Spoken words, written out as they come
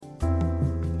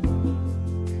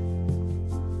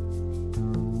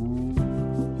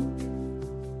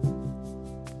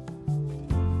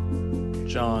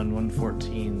John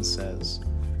 1:14 says,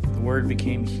 "The Word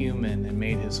became human and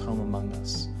made his home among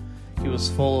us. He was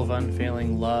full of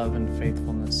unfailing love and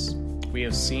faithfulness. We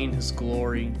have seen his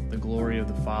glory, the glory of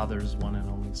the Father's one and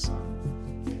only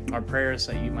Son." Our prayer is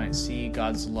that you might see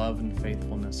God's love and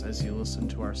faithfulness as you listen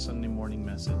to our Sunday morning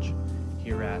message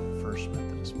here at First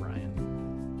Methodist Bryan.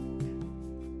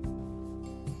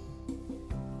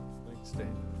 Thanks,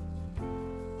 Dan.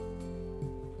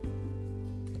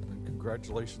 And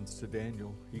congratulations to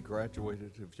Daniel. He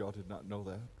graduated, if y'all did not know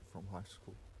that, from high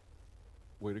school.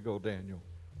 Way to go, Daniel.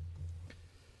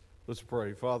 Let's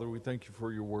pray. Father, we thank you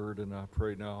for your word, and I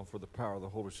pray now for the power of the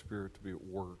Holy Spirit to be at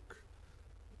work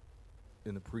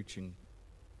in the preaching,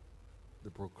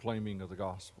 the proclaiming of the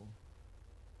gospel.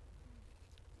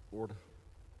 Lord,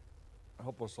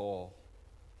 help us all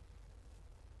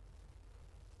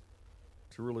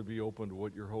to really be open to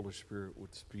what your Holy Spirit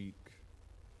would speak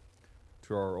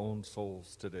to our own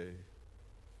souls today.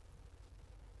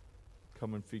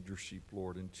 Come and feed your sheep,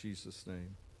 Lord, in Jesus'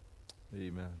 name.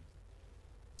 Amen.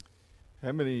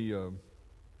 How many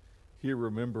here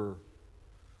remember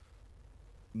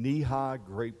Nehemiah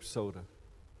grape soda?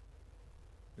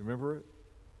 Remember it?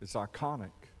 It's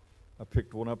iconic. I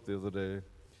picked one up the other day.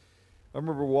 I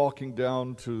remember walking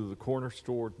down to the corner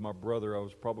store with my brother. I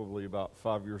was probably about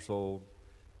 5 years old,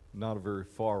 not a very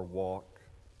far walk,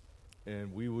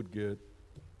 and we would get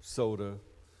soda,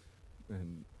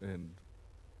 and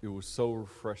it was so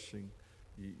refreshing.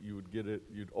 You would get it,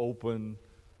 you'd open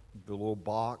the little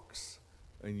box,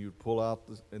 and you'd pull out,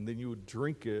 and then you would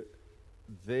drink it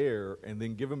there, and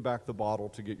then give him back the bottle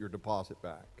to get your deposit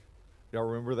back. Y'all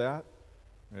remember that?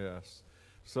 Yes.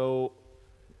 So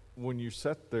when you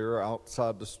sat there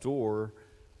outside the store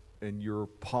and you're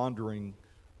pondering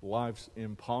life's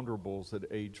imponderables at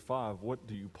age 5, what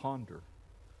do you ponder?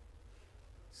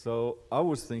 So I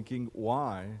was thinking,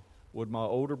 why would my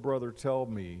older brother tell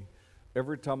me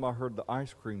every time I heard the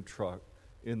ice cream truck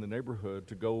in the neighborhood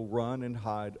to go run and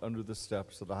hide under the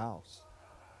steps of the house?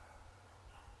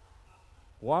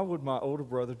 Why would my older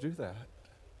brother do that?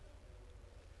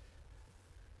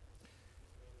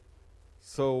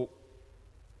 So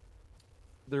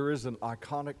there is an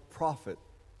iconic prophet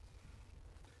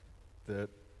that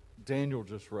Daniel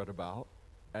just read about,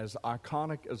 as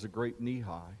iconic as a great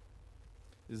Nehemiah.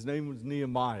 His name was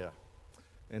Nehemiah,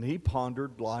 and he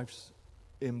pondered life's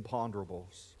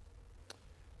imponderables.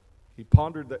 He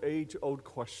pondered the age-old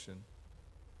question,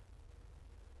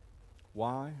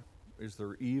 why is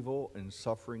there evil and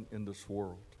suffering in this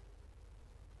world?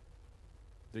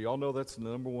 Do y'all know that's the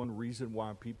number one reason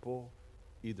why people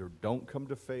either don't come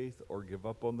to faith or give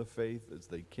up on the faith, is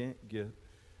they can't get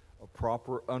a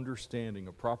proper understanding,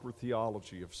 a proper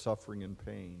theology of suffering and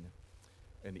pain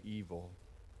and evil.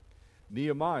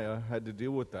 Nehemiah had to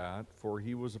deal with that, for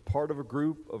he was a part of a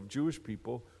group of Jewish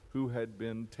people who had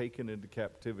been taken into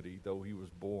captivity, though he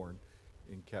was born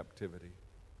in captivity.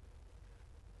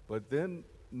 But then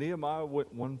Nehemiah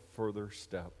went one further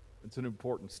step. It's an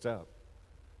important step.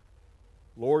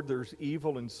 Lord, there's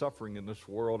evil and suffering in this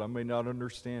world. I may not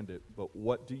understand it, but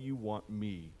what do you want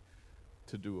me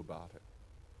to do about it?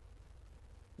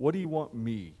 What do you want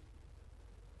me?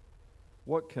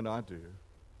 What can I do?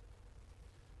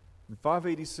 In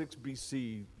 586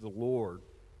 BC, the Lord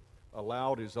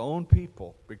allowed his own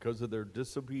people, because of their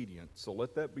disobedience, so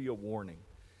let that be a warning.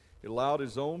 He allowed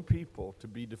his own people to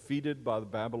be defeated by the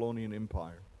Babylonian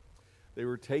Empire. They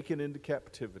were taken into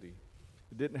captivity.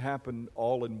 It didn't happen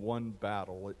all in one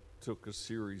battle. It took a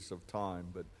series of time.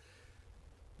 But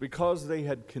because they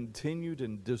had continued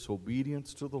in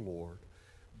disobedience to the Lord,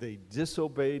 they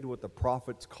disobeyed what the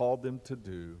prophets called them to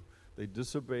do. They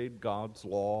disobeyed God's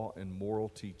law and moral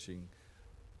teaching.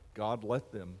 God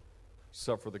let them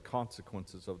suffer the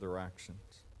consequences of their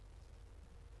actions.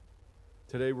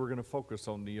 Today we're going to focus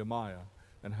on Nehemiah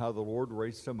and how the Lord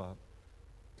raised him up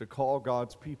to call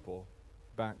God's people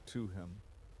back to him.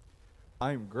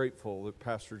 I am grateful that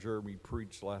Pastor Jeremy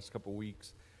preached the last couple of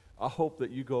weeks. I hope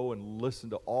that you go and listen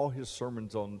to all his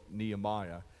sermons on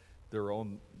Nehemiah. They're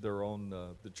on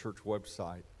the church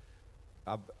website.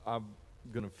 I'm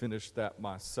going to finish that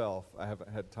myself. I haven't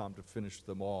had time to finish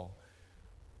them all.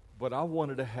 But I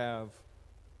wanted to have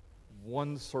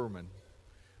one sermon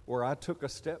where I took a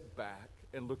step back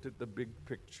and looked at the big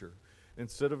picture.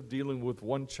 Instead of dealing with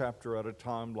one chapter at a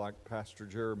time like Pastor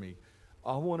Jeremy,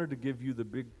 I wanted to give you the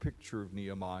big picture of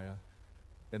Nehemiah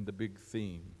and the big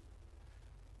theme.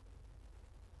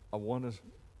 I want to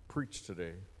preach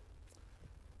today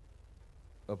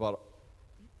about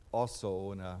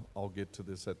also, and I'll get to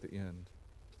this at the end,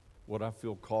 what I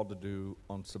feel called to do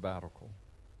on sabbatical.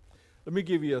 Let me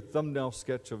give you a thumbnail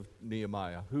sketch of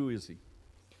Nehemiah. Who is he?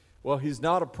 Well, he's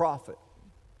not a prophet.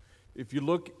 If you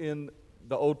look in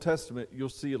the Old Testament, you'll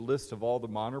see a list of all the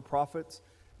minor prophets.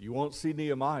 You won't see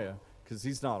Nehemiah because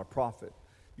he's not a prophet.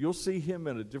 You'll see him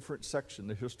in a different section,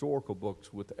 the historical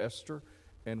books, with Esther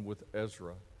and with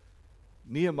Ezra.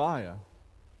 Nehemiah,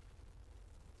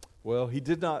 well, he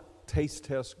did not taste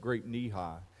test grape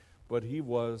knee-high, but he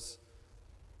was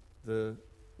the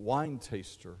wine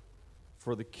taster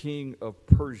for the king of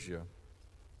Persia.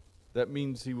 That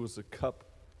means he was a cup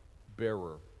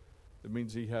bearer. It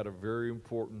means he had a very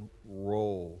important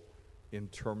role in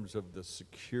terms of the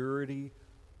security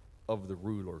of the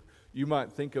ruler. You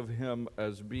might think of him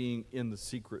as being in the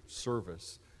Secret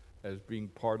Service, as being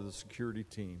part of the security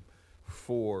team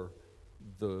for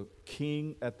the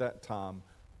king at that time,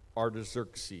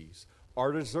 Artaxerxes.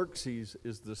 Artaxerxes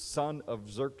is the son of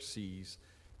Xerxes.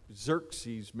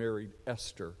 Xerxes married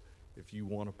Esther, if you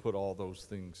want to put all those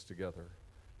things together.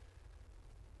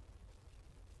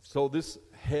 So this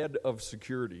head of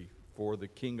security for the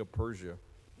king of Persia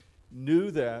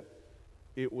knew that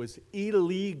it was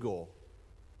illegal,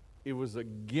 it was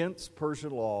against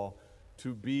Persian law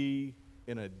to be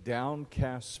in a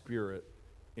downcast spirit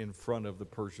in front of the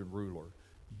Persian ruler.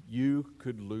 You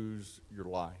could lose your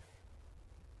life.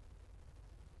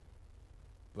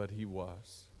 But he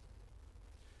was.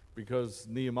 Because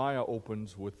Nehemiah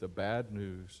opens with the bad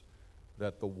news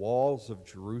that the walls of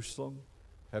Jerusalem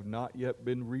have not yet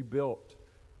been rebuilt.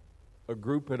 A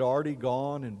group had already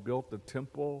gone and built the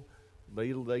temple.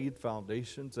 They laid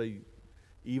foundations.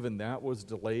 Even that was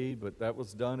delayed, but that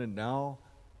was done. And now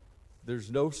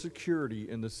there's no security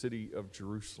in the city of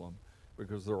Jerusalem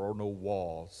because there are no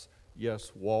walls.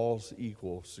 Yes, walls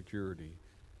equal security,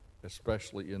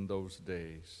 especially in those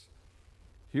days.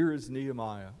 Here is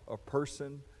Nehemiah, a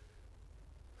person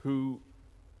who,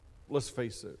 let's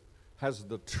face it, has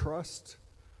the trust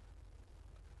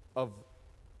of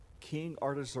King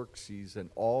Artaxerxes and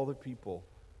all the people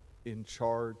in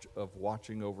charge of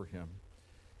watching over him.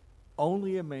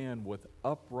 Only a man with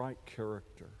upright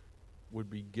character would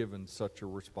be given such a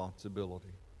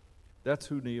responsibility. That's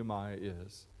who Nehemiah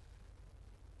is.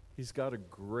 He's got a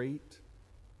great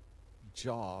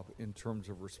job in terms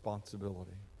of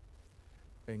responsibility.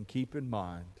 And keep in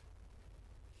mind,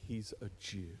 he's a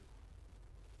Jew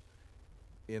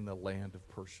in the land of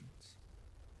Persians.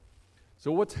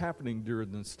 So what's happening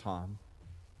during this time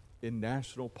in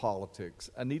national politics?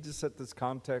 I need to set this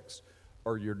context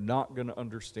or you're not going to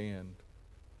understand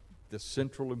the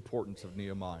central importance of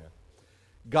Nehemiah.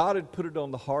 God had put it on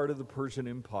the heart of the Persian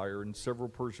Empire and several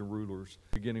Persian rulers,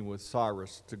 beginning with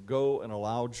Cyrus, to go and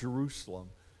allow Jerusalem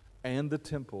and the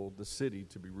temple, the city,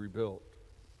 to be rebuilt.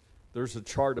 There's a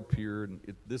chart up here, and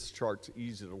this chart's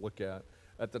easy to look at.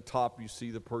 At the top, you see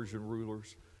the Persian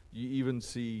rulers. You even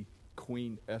see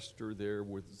Queen Esther there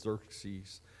with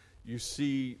Xerxes. You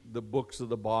see the books of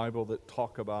the Bible that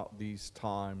talk about these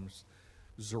times.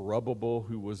 Zerubbabel,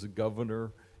 who was a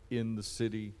governor in the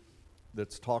city,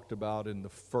 that's talked about in the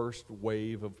first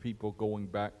wave of people going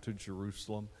back to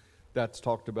Jerusalem. That's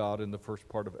talked about in the first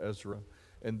part of Ezra.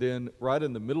 And then right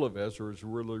in the middle of Ezra is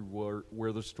really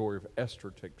where the story of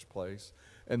Esther takes place.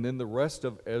 And then the rest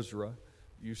of Ezra,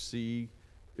 you see,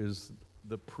 is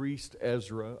the priest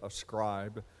Ezra, a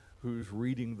scribe, who's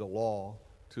reading the law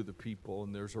to the people,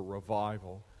 and there's a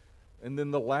revival. And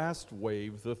then the last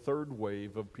wave, the third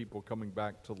wave of people coming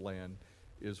back to land,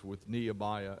 is with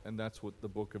Nehemiah, and that's what the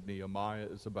book of Nehemiah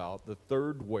is about. The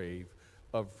third wave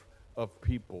of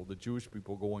people, the Jewish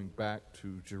people going back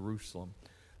to Jerusalem.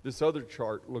 This other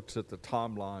chart looks at the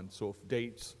timeline, so if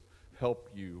dates help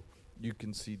you, you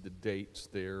can see the dates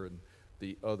there and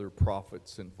the other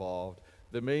prophets involved.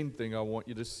 The main thing I want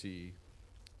you to see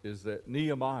is that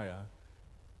Nehemiah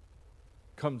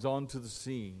comes onto the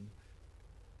scene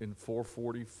in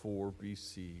 444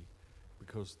 BC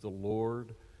because the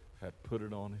Lord had put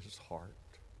it on his heart.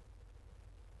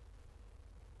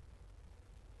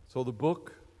 So the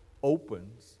book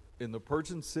opens in the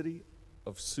Persian city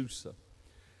of Susa.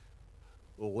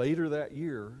 Later that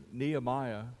year,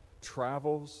 Nehemiah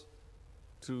travels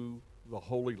to the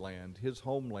Holy Land, his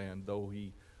homeland, though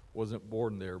he wasn't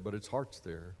born there, but his heart's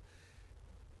there.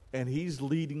 And he's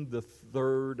leading the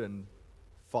third and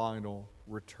final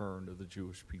return of the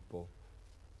Jewish people,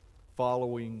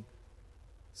 following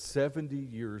 70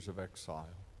 years of exile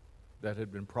that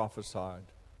had been prophesied.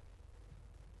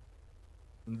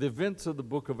 And the events of the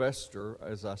book of Esther,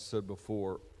 as I said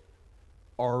before,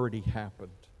 already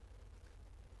happened.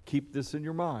 Keep this in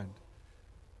your mind.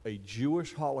 A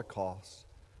Jewish Holocaust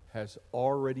has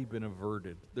already been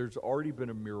averted. There's already been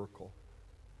a miracle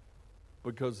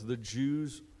because the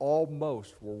Jews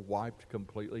almost were wiped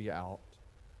completely out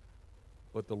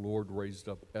But the Lord raised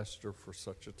up Esther for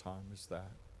such a time as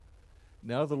that.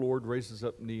 Now the Lord raises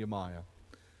up Nehemiah.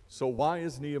 So why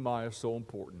is Nehemiah so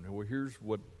important? Well, here's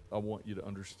what I want you to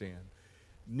understand.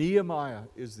 Nehemiah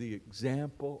is the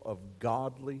example of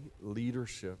godly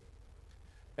leadership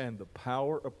and the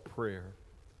power of prayer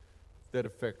that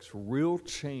affects real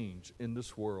change in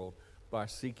this world by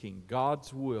seeking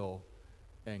God's will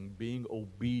and being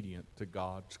obedient to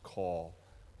God's call.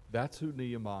 That's who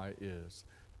Nehemiah is.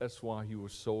 That's why he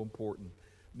was so important.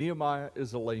 Nehemiah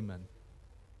is a layman.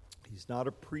 He's not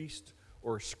a priest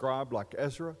or a scribe like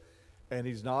Ezra, and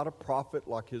he's not a prophet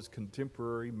like his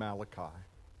contemporary Malachi.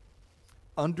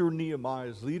 Under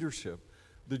Nehemiah's leadership,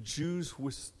 the Jews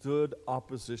withstood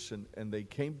opposition, and they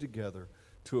came together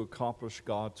to accomplish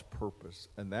God's purpose.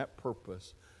 And that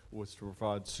purpose was to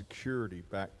provide security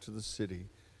back to the city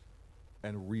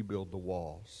and rebuild the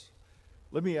walls.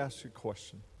 Let me ask you a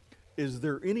question. Is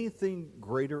there anything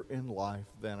greater in life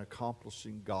than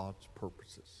accomplishing God's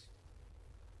purposes?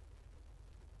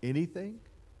 Anything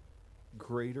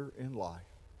greater in life?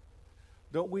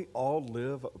 Don't we all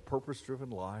live a purpose-driven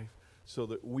life so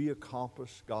that we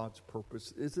accomplish God's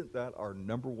purpose? Isn't that our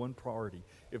number one priority?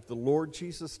 If the Lord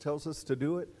Jesus tells us to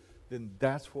do it, then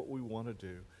that's what we want to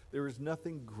do. There is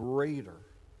nothing greater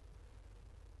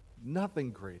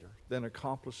than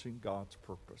accomplishing God's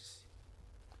purpose.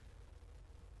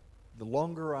 The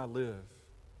longer I live,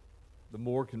 the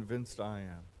more convinced I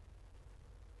am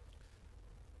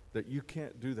that you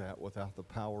can't do that without the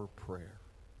power of prayer.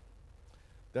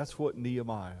 That's what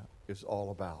Nehemiah is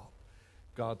all about.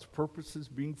 God's purpose is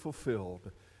being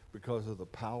fulfilled because of the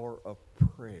power of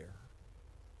prayer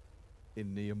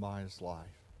in Nehemiah's life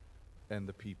and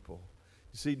the people.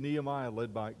 You see, Nehemiah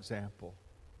led by example.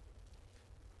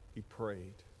 He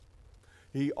prayed.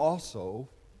 He also,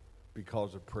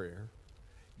 because of prayer,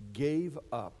 gave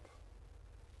up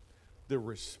the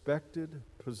respected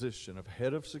position of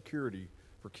head of security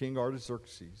for King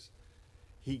Artaxerxes.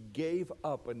 He gave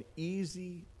up an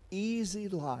easy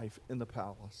life in the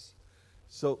palace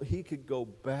so he could go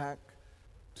back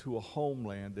to a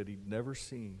homeland that he'd never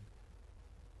seen,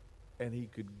 and he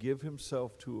could give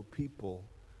himself to a people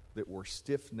that were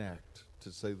stiff-necked,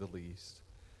 to say the least.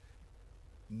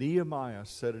 Nehemiah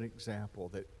set an example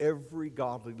that every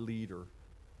godly leader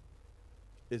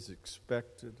is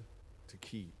expected to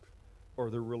keep, or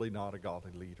they're really not a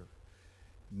godly leader.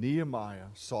 Nehemiah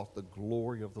sought the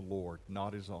glory of the Lord,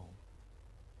 not his own.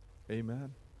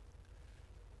 Amen?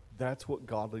 That's what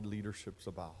godly leadership's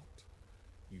about.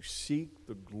 You seek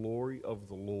the glory of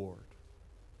the Lord,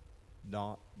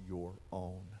 not your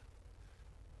own.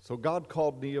 So God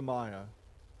called Nehemiah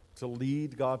to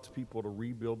lead God's people to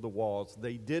rebuild the walls.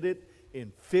 They did it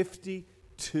in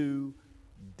 52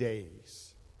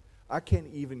 days. I can't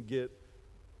even get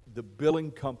the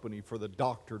billing company for the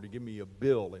doctor to give me a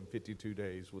bill in 52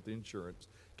 days with insurance.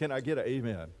 Can I get an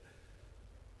amen?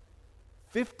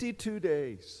 52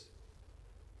 days.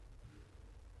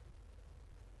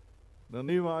 Now,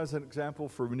 Nehemiah is an example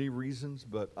for many reasons,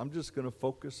 but I'm just going to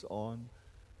focus on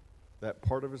that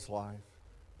part of his life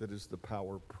that is the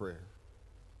power of prayer.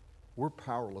 We're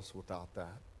powerless without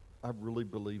that. I really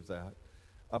believe that.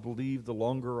 I believe the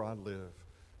longer I live,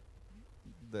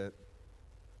 that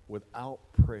without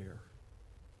prayer,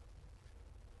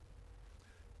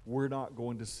 we're not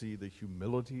going to see the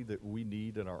humility that we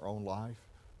need in our own life,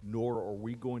 nor are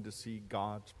we going to see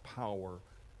God's power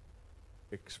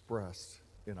expressed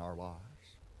in our lives.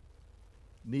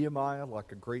 Nehemiah,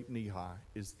 like a great Nehi,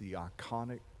 is the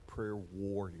iconic prayer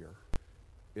warrior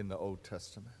in the Old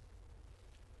Testament.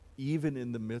 Even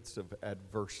in the midst of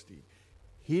adversity,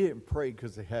 he didn't pray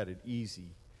because they had it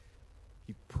easy.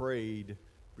 He prayed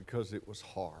because it was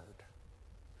hard.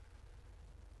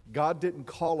 God didn't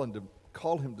call him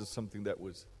to something that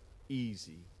was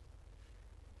easy.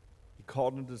 He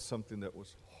called him to something that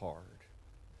was hard.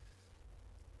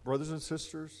 Brothers and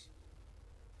sisters,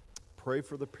 pray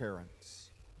for the parents.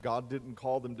 God didn't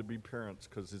call them to be parents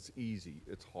because it's easy,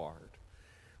 it's hard.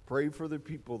 Pray for the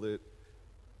people that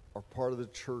are part of the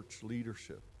church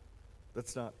leadership.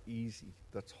 That's not easy,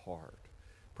 that's hard.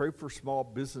 Pray for small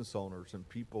business owners and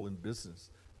people in business.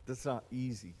 That's not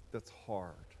easy, that's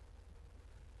hard.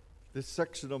 This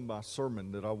section of my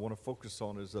sermon that I want to focus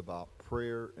on is about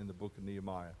prayer in the book of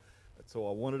Nehemiah. And so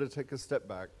I wanted to take a step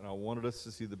back, and I wanted us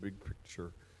to see the big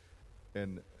picture.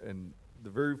 And the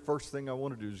very first thing I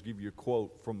want to do is give you a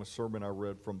quote from a sermon I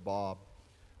read from Bob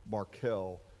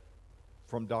Markell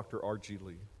from Dr. R.G.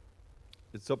 Lee.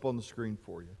 It's up on the screen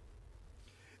for you.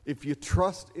 If you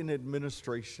trust in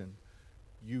administration,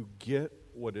 you get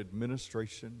what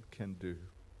administration can do.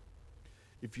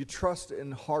 If you trust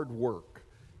in hard work,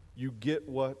 you get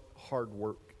what hard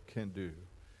work can do.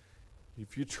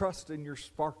 If you trust in your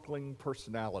sparkling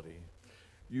personality,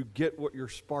 you get what your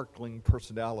sparkling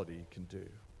personality can do.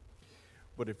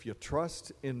 But if you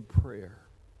trust in prayer,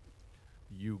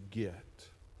 you get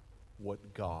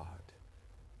what God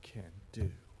can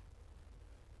do.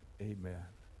 Amen.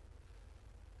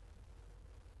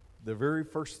 The very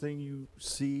first thing you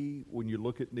see when you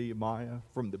look at Nehemiah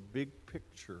from the big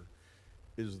picture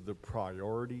is the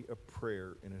priority of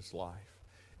prayer in his life.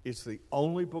 It's the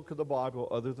only book of the Bible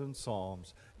other than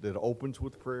Psalms that opens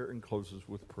with prayer and closes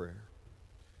with prayer.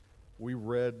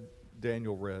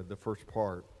 Daniel read the first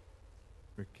part.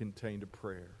 It contained a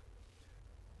prayer.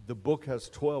 The book has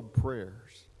 12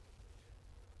 prayers.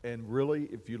 And really,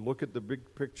 if you look at the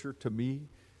big picture, to me,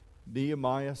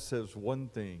 Nehemiah says one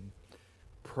thing: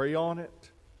 pray on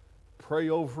it, pray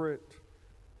over it,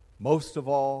 most of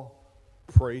all,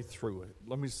 pray through it.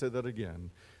 Let me say that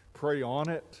again. Pray on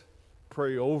it,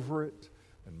 pray over it,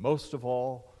 and most of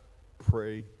all,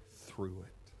 pray through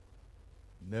it.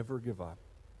 Never give up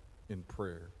in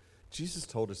prayer. Jesus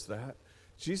told us that.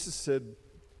 Jesus said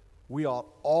we ought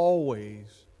always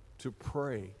to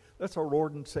pray. That's our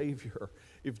Lord and Savior.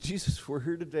 If Jesus were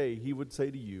here today, he would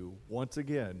say to you, once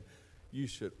again, you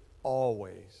should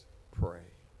always pray.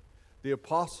 The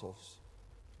apostles,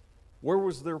 where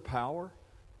was their power?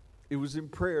 It was in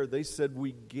prayer. They said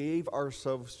we gave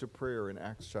ourselves to prayer in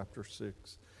Acts chapter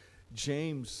 6.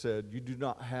 James said you do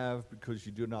not have because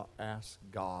you do not ask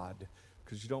God,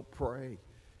 because you don't pray.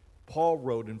 Paul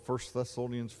wrote in 1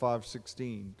 Thessalonians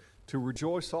 5:16 to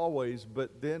rejoice always,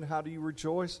 but then how do you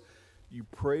rejoice? You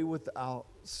pray without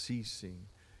ceasing.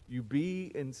 You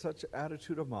be in such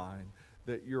attitude of mind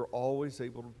that you're always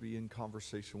able to be in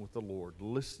conversation with the Lord,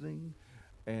 listening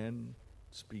and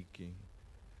speaking.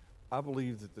 I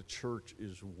believe that the church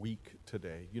is weak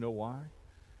today. You know why?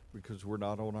 Because we're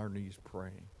not on our knees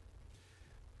praying.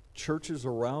 Churches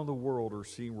around the world are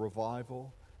seeing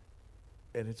revival,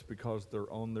 and it's because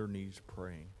they're on their knees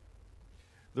praying.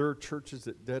 There are churches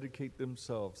that dedicate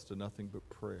themselves to nothing but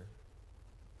prayer.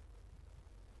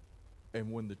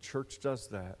 And when the church does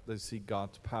that, they see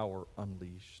God's power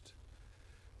unleashed.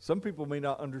 Some people may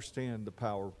not understand the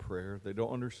power of prayer. They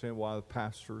don't understand why the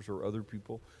pastors or other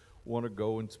people want to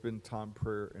go and spend time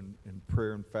prayer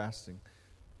and fasting.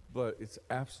 But it's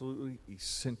absolutely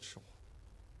essential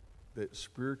that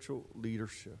spiritual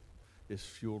leadership is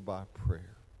fueled by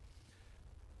prayer.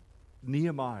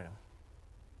 Nehemiah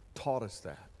taught us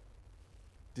that.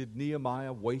 Did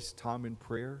Nehemiah waste time in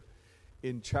prayer?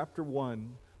 In chapter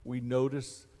 1, we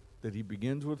notice that he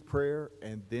begins with prayer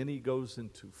and then he goes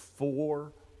into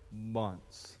 4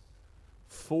 months.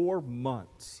 4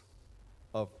 months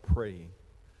of praying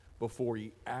before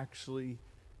he actually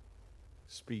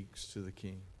speaks to the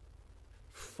king.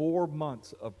 4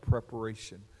 months of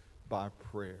preparation by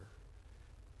prayer.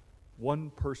 One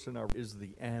person is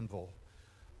the anvil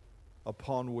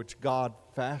upon which God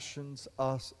fashions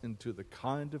us into the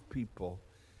kind of people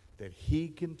that he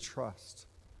can trust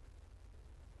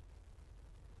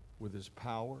with his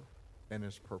power and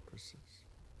his purposes.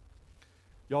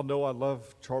 Y'all know I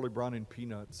love Charlie Brown and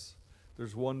Peanuts.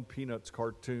 There's one Peanuts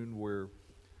cartoon where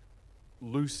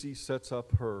Lucy sets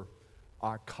up her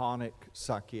iconic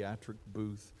psychiatric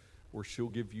booth where she'll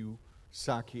give you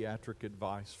psychiatric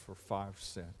advice for 5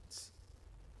 cents.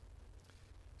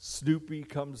 Snoopy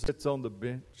comes, sits on the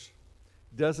bench,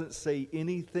 doesn't say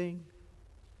anything,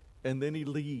 and then he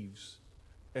leaves.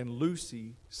 And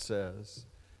Lucy says,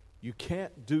 "You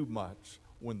can't do much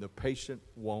when the patient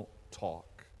won't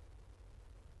talk."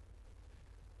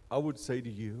 I would say to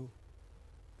you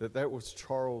that was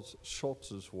Charles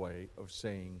Schulz's way of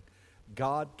saying,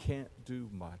 God can't do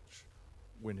much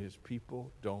when his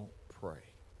people don't pray.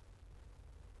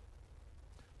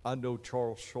 I know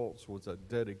Charles Schulz was a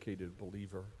dedicated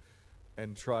believer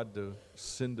and tried to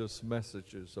send us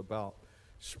messages about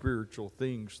spiritual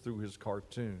things through his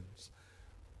cartoons.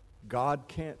 God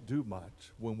can't do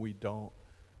much when we don't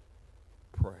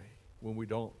pray, when we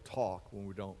don't talk, when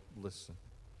we don't listen.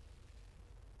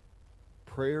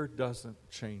 Prayer doesn't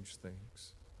change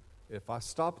things. If I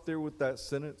stopped there with that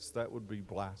sentence, that would be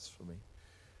blasphemy.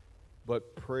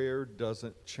 But prayer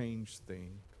doesn't change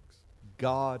things.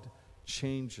 God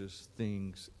changes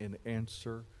things in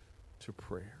answer to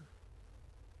prayer.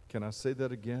 Can I say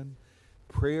that again?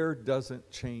 Prayer doesn't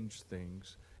change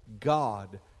things.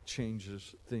 God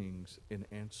changes things in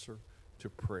answer to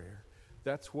prayer.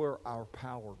 That's where our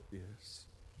power is.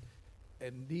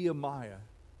 And Nehemiah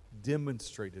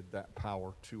demonstrated that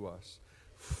power to us.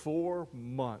 4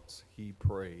 months he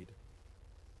prayed.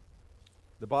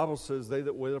 The Bible says, they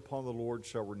that wait upon the Lord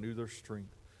shall renew their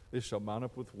strength. They shall mount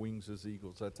up with wings as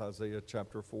eagles. That's Isaiah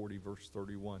chapter 40, verse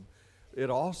 31. It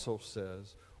also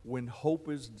says, when hope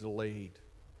is delayed,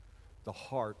 the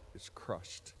heart is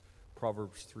crushed.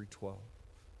 Proverbs 3:12.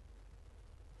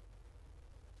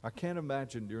 I can't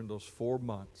imagine during those 4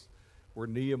 months where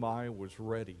Nehemiah was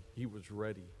ready. He was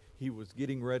ready. He was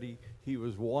getting ready. He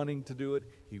was wanting to do it.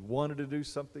 He wanted to do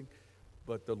something.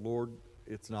 But the Lord,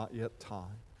 it's not yet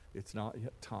time. It's not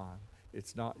yet time.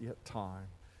 It's not yet time.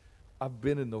 I've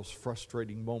been in those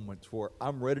frustrating moments where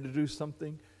I'm ready to do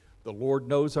something. The Lord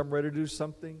knows I'm ready to do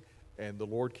something. And the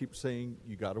Lord keeps saying,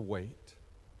 you got to wait.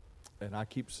 And I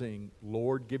keep saying,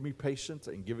 Lord, give me patience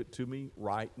and give it to me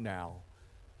right now.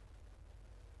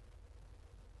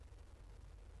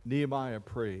 Nehemiah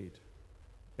prayed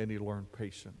and he learned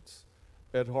patience.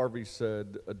 Ed Harvey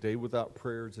said, a day without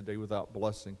prayer is a day without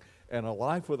blessing. And a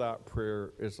life without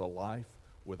prayer is a life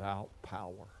without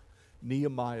power.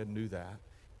 Nehemiah knew that.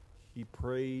 He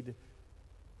prayed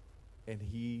and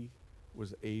he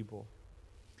was able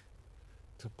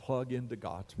to plug into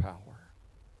God's power.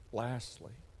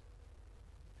 Lastly,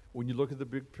 when you look at the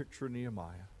big picture of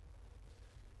Nehemiah,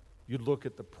 you look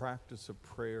at the practice of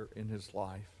prayer in his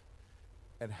life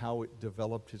and how it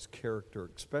developed his character,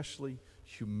 especially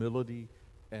humility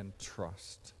and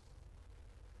trust.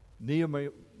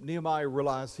 Nehemiah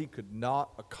realized he could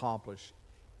not accomplish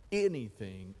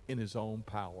anything in his own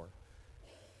power.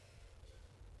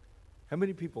 How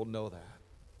many people know that?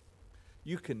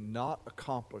 You cannot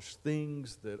accomplish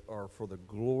things that are for the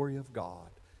glory of God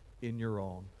in your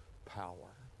own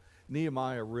power.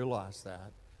 Nehemiah realized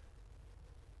that.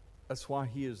 That's why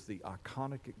he is the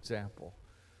iconic example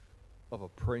of a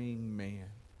praying man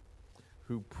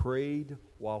who prayed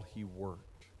while he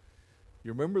worked.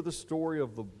 You remember the story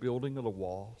of the building of the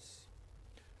walls?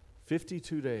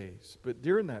 52 days. But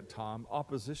during that time,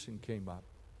 opposition came up.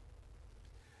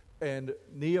 And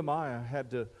Nehemiah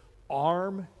had to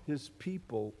arm his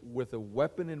people with a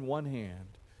weapon in one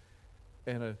hand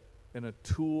and a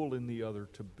tool in the other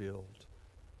to build.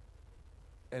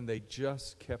 And they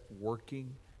just kept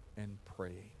working and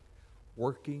praying.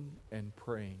 Working and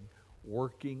praying.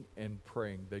 Working and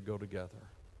praying. They go together.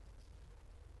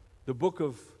 The book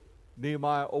of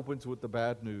Nehemiah opens with the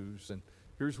bad news. And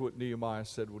here's what Nehemiah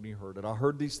said when he heard it. I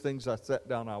heard these things, I sat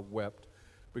down, I wept.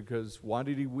 Because why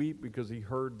did he weep? Because he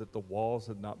heard that the walls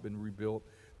had not been rebuilt,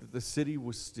 that the city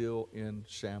was still in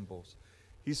shambles.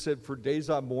 He said, for days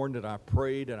I mourned and I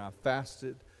prayed and I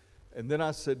fasted. And then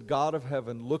I said, God of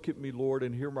heaven, look at me, Lord,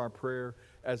 and hear my prayer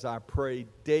as I pray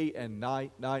day and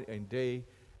night, night and day.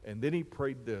 And then he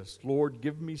prayed this, Lord,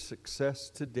 give me success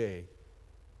today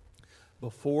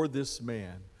before this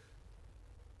man,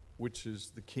 which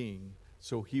is the king,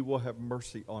 so he will have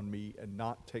mercy on me and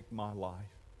not take my life.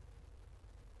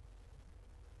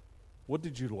 What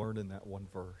did you learn in that one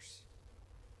verse?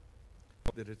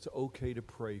 That it's okay to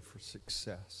pray for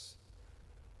success.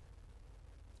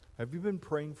 Have you been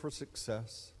praying for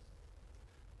success?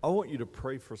 I want you to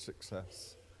pray for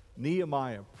success.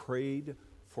 Nehemiah prayed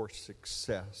for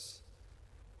success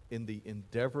in the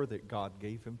endeavor that God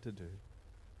gave him to do.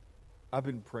 I've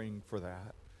been praying for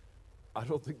that. I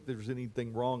don't think there's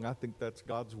anything wrong. I think that's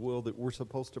God's will that we're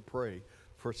supposed to pray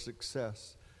for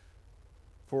success.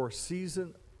 For a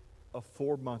season of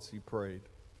 4 months he prayed.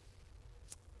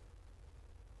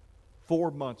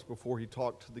 4 months before he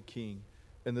talked to the king.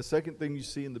 And the second thing you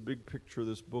see in the big picture of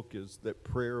this book is that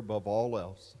prayer above all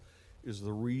else is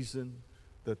the reason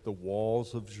that the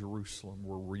walls of Jerusalem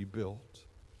were rebuilt.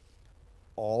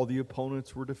 All the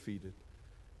opponents were defeated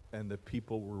and the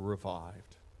people were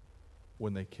revived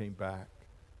when they came back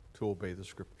to obey the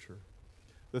scripture.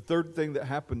 The third thing that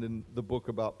happened in the book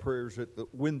about prayer is that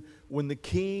when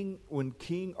King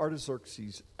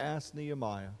Artaxerxes asked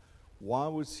Nehemiah, why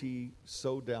was he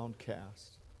so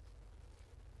downcast?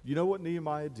 You know what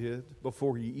Nehemiah did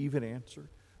before he even answered?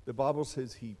 The Bible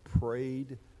says he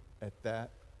prayed at that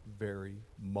very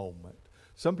moment.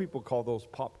 Some people call those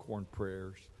popcorn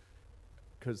prayers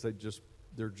because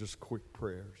they're just quick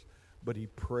prayers. But he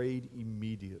prayed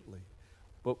immediately.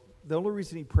 But the only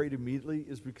reason he prayed immediately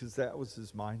is because that was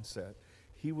his mindset.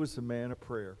 He was a man of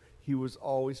prayer. He was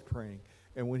always praying.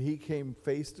 And when he came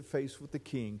face to face with the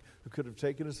king who could have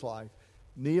taken his life,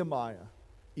 Nehemiah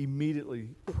immediately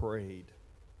prayed.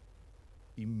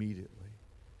 Immediately.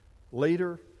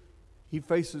 Later, he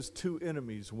faces two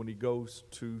enemies when he goes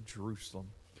to Jerusalem.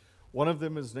 One of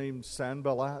them is named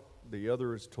Sanballat. The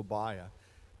other is Tobiah.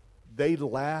 They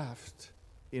laughed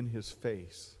in his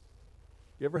face.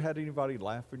 You ever had anybody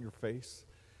laugh in your face?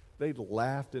 They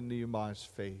laughed in Nehemiah's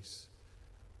face.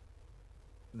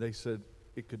 They said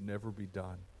it could never be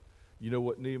done. You know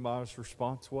what Nehemiah's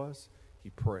response was? He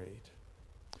prayed.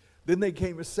 Then they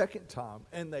came a second time,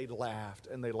 and they laughed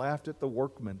at the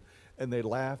workmen, and they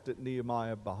laughed at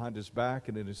Nehemiah behind his back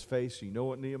and in his face. You know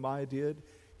what Nehemiah did?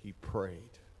 He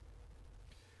prayed.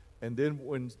 And then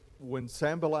when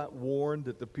Sanballat warned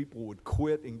that the people would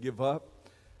quit and give up,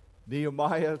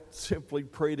 Nehemiah simply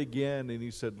prayed again, and he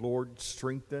said, Lord,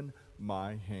 strengthen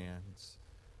my hands.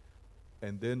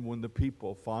 And then when the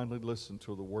people finally listened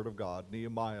to the word of God,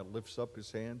 Nehemiah lifts up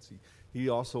his hands. He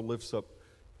also lifts up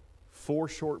 4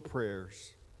 short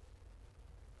prayers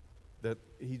that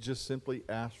he just simply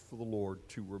asked for the Lord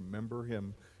to remember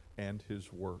him and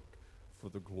his work for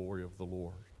the glory of the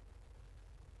Lord.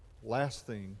 Last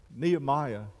thing,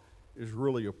 Nehemiah is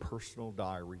really a personal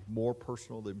diary, more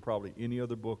personal than probably any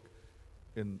other book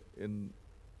in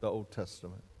the Old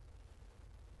Testament.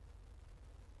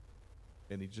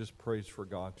 And he just prays for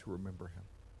God to remember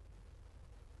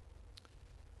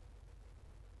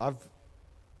him.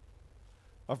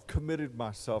 I've committed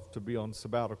myself to be on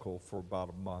sabbatical for about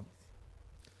a month.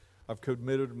 I've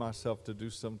committed myself to do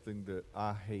something that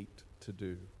I hate to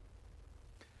do.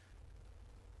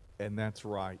 And that's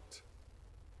right.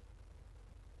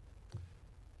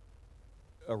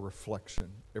 A reflection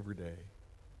every day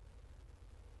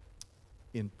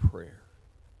in prayer.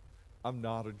 I'm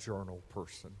not a journal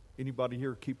person. Anybody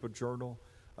here keep a journal?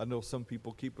 I know some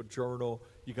people keep a journal.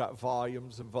 You got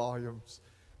volumes and volumes.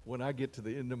 When I get to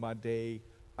the end of my day,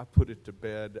 I put it to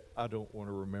bed. I don't want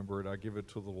to remember it. I give it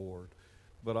to the Lord.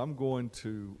 But I'm going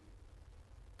to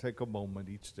take a moment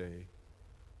each day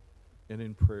and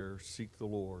in prayer seek the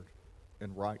Lord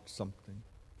and write something.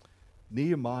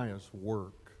 Nehemiah's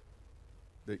work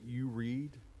that you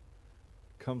read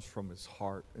comes from his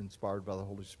heart, inspired by the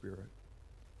Holy Spirit.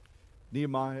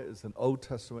 Nehemiah is an Old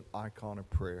Testament icon of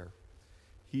prayer.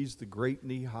 He's the great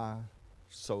Nehemiah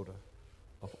Soda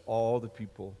of all the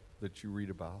people that you read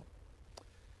about.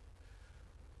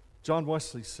 John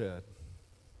Wesley said,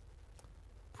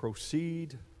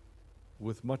 proceed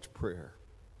with much prayer,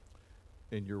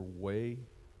 and your way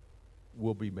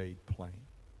will be made plain.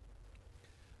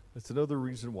 That's another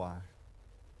reason why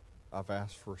I've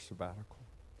asked for a sabbatical.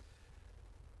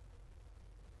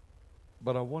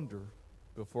 But I wonder,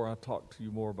 before I talk to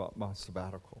you more about my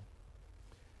sabbatical,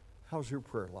 how's your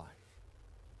prayer life?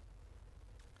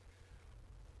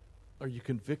 Are you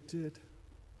convicted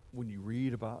when you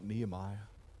read about Nehemiah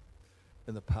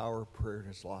and the power of prayer in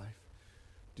his life?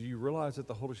 Do you realize that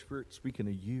the Holy Spirit's speaking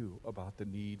to you about the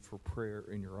need for prayer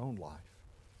in your own life?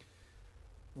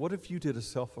 What if you did a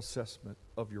self-assessment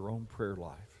of your own prayer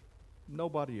life?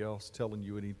 Nobody else telling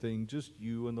you anything, just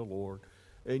you and the Lord.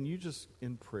 And you just,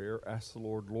 in prayer, ask the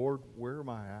Lord, Lord, where am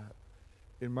I at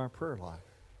in my prayer life?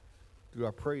 Do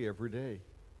I pray every day?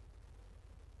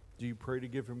 Do you pray to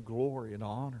give him glory and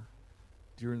honor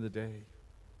during the day?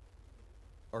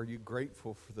 Are you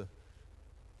grateful for the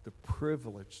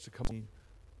privilege to come in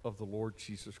of the Lord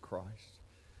Jesus Christ?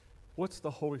 What's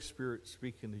the Holy Spirit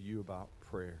speaking to you about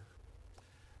prayer?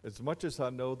 As much as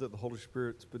I know that the Holy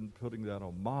Spirit's been putting that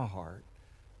on my heart,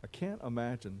 I can't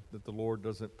imagine that the Lord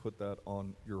doesn't put that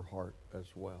on your heart as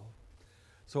well.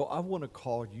 So I want to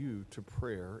call you to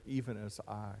prayer, even as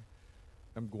I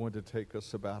am going to take a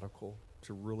sabbatical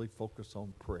to really focus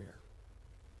on prayer.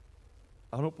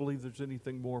 I don't believe there's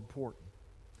anything more important.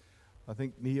 I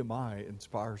think Nehemiah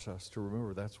inspires us to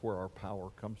remember that's where our power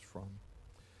comes from.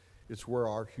 It's where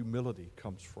our humility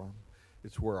comes from.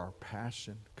 It's where our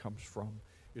passion comes from.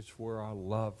 It's where our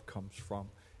love comes from.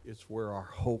 It's where our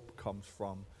hope comes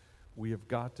from. We have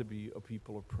got to be a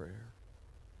people of prayer.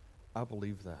 I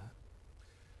believe that.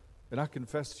 And I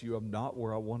confess to you, I'm not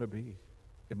where I want to be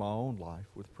in my own life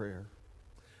with prayer.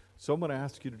 So I'm going to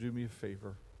ask you to do me a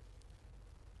favor.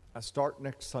 I start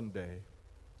next Sunday,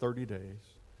 30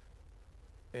 days,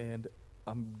 and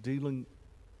I'm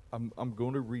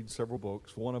going to read several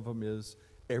books. One of them is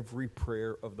Every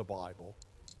Prayer of the Bible.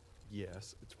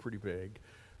 Yes, it's pretty big.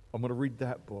 I'm going to read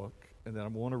that book, and then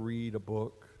I'm going to read a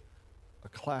book, a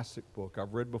classic book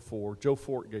I've read before. Joe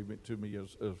Fort gave it to me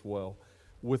as well,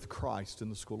 With Christ in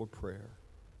the School of Prayer.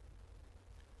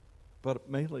 But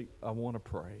mainly, I want to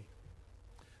pray.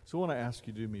 So I want to ask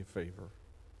you to do me a favor.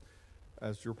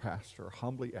 As your pastor,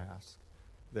 humbly ask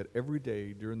that every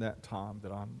day during that time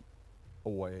that I'm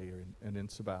away and in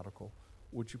sabbatical,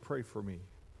 would you pray for me?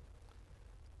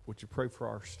 Would you pray for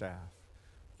our staff?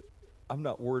 I am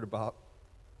not worried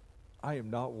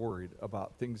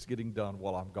about things getting done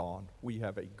while I'm gone. We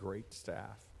have a great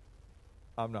staff.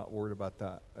 I'm not worried about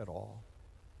that at all.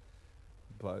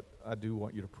 But I do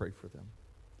want you to pray for them.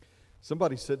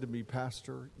 Somebody said to me,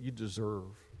 Pastor, you deserve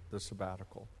the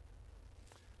sabbatical.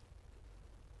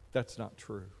 That's not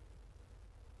true.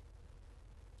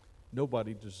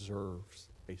 Nobody deserves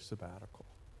a sabbatical.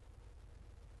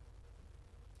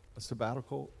 A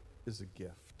sabbatical is a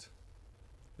gift.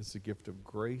 It's a gift of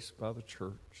grace by the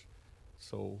church.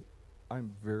 So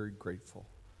I'm very grateful.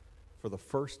 For the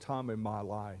first time in my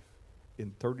life,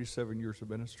 in 37 years of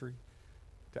ministry,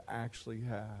 to actually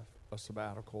have a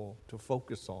sabbatical to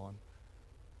focus on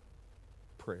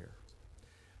prayer.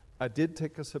 I did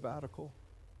take a sabbatical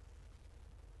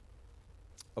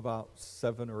about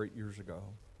 7 or 8 years ago,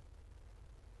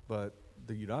 but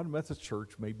the United Methodist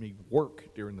Church made me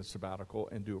work during the sabbatical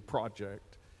and do a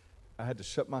project. I had to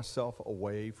shut myself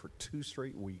away for 2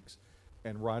 straight weeks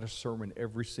and write a sermon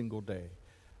every single day.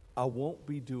 I won't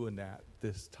be doing that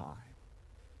this time.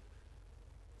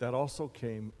 That also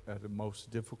came at the most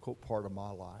difficult part of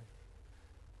my life.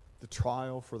 The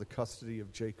trial for the custody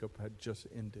of Jacob had just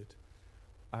ended.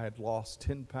 I had lost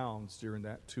 10 pounds during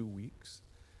that 2 weeks.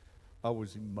 I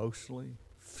was emotionally,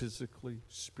 physically,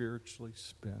 spiritually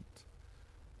spent,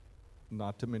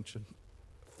 not to mention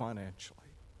financially.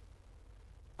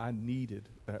 I needed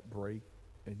that break,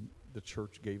 and the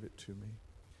church gave it to me.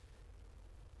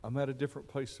 I'm at a different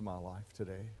place in my life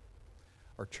today.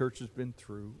 Our church has been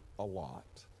through a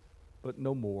lot, but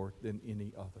no more than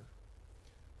any other.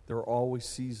 There are always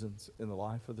seasons in the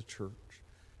life of the church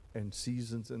and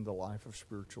seasons in the life of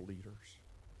spiritual leaders.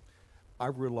 I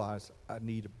realize I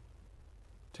need to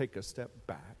take a step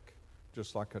back,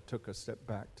 just like I took a step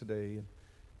back today and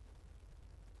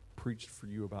preached for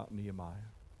you about Nehemiah.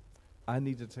 I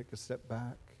need to take a step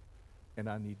back, and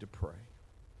I need to pray.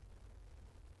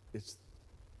 It's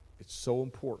so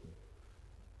important.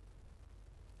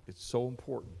 It's so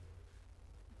important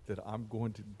that I'm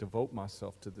going to devote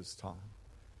myself to this time.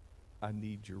 I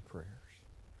need your prayers.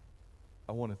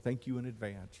 I want to thank you in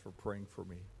advance for praying for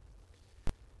me.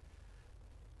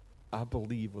 I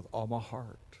believe with all my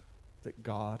heart that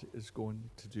God is going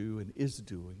to do and is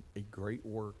doing a great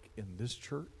work in this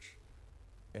church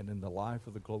and in the life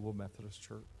of the Global Methodist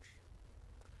Church.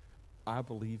 I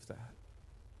believe that.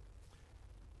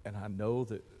 And I know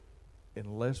that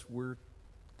unless we're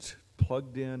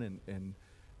plugged in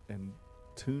and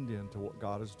tuned in to what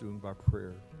God is doing by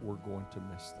prayer, we're going to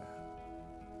miss that.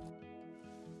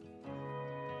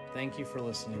 Thank you for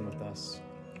listening with us.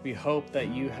 We hope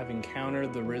that you have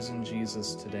encountered the risen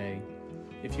Jesus today.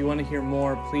 If you want to hear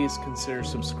more, please consider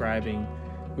subscribing.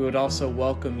 We would also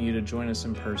welcome you to join us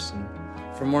in person.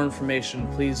 For more information,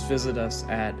 please visit us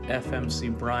at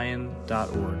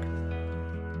fmcbryan.org.